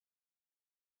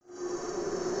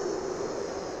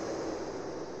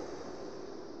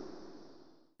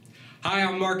Hi,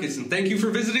 I'm Marcus, and thank you for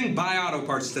visiting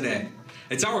BuyAutoParts today.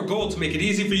 It's our goal to make it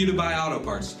easy for you to buy auto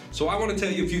parts, so I want to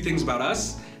tell you a few things about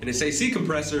us and this AC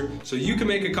compressor so you can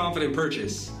make a confident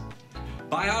purchase.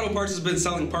 BuyAutoParts has been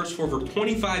selling parts for over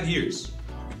 25 years.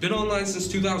 We've been online since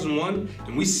 2001,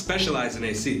 and we specialize in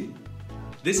AC.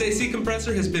 This AC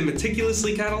compressor has been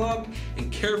meticulously cataloged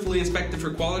and carefully inspected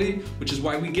for quality, which is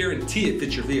why we guarantee it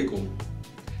fits your vehicle.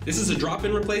 This is a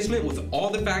drop-in replacement with all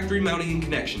the factory mounting and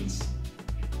connections.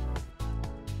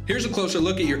 Here's a closer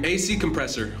look at your AC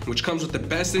compressor, which comes with the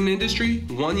best in the industry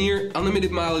 1-year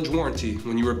unlimited mileage warranty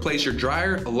when you replace your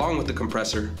dryer along with the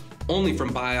compressor, only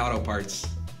from BuyAutoParts.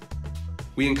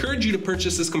 We encourage you to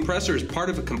purchase this compressor as part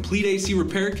of a complete AC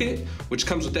repair kit, which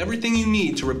comes with everything you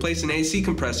need to replace an AC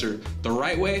compressor the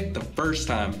right way the first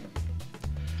time.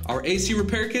 Our AC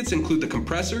repair kits include the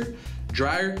compressor,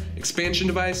 dryer, expansion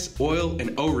device, oil,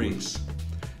 and O-rings.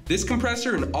 This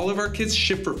compressor and all of our kits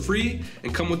ship for free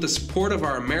and come with the support of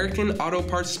our American auto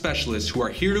parts specialists who are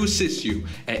here to assist you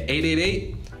at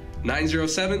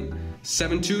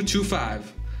 888-907-7225.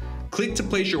 Click to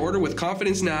place your order with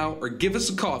confidence now or give us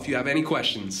a call if you have any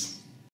questions.